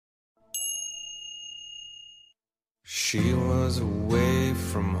She was away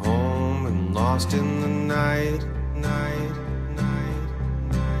from home and lost in the night.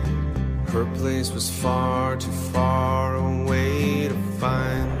 Her place was far too far away to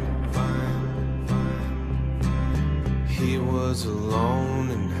find. He was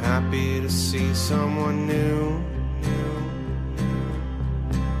alone and happy to see someone new.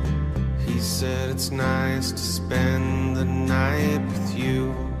 He said it's nice to spend the night with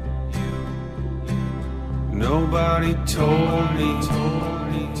you. Nobody told me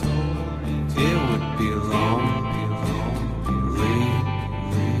it would be lonely.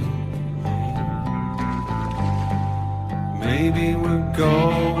 Maybe we're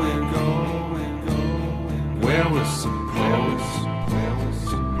going where we're supposed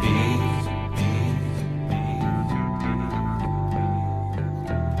to be.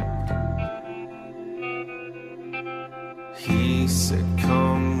 He said,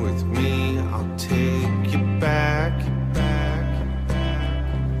 come with me, I'll take you back.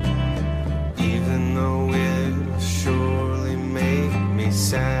 Even though it'll surely make me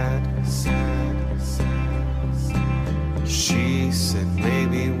sad. She said,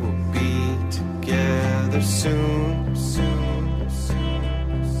 maybe we'll be together soon.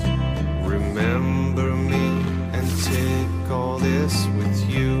 Remember me and take all this with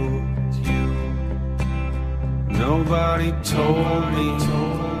you. Nobody told me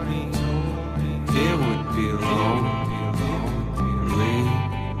it would be lonely.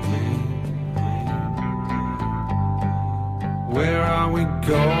 Where are we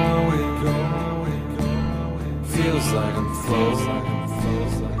going? Feels like I'm floating.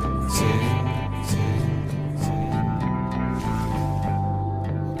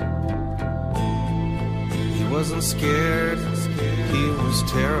 He wasn't scared, he was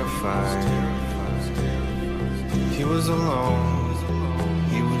terrified. He was alone,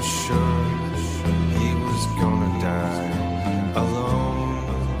 he was sure he was gonna die alone.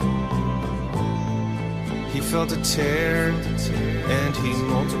 He felt a tear and he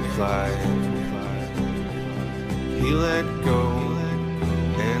multiplied. He let go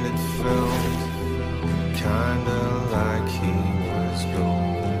and it felt kinda like he was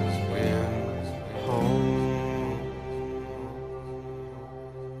going home.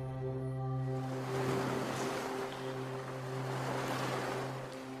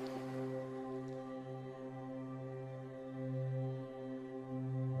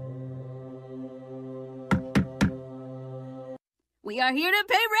 We are here to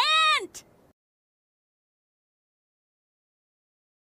pay rent!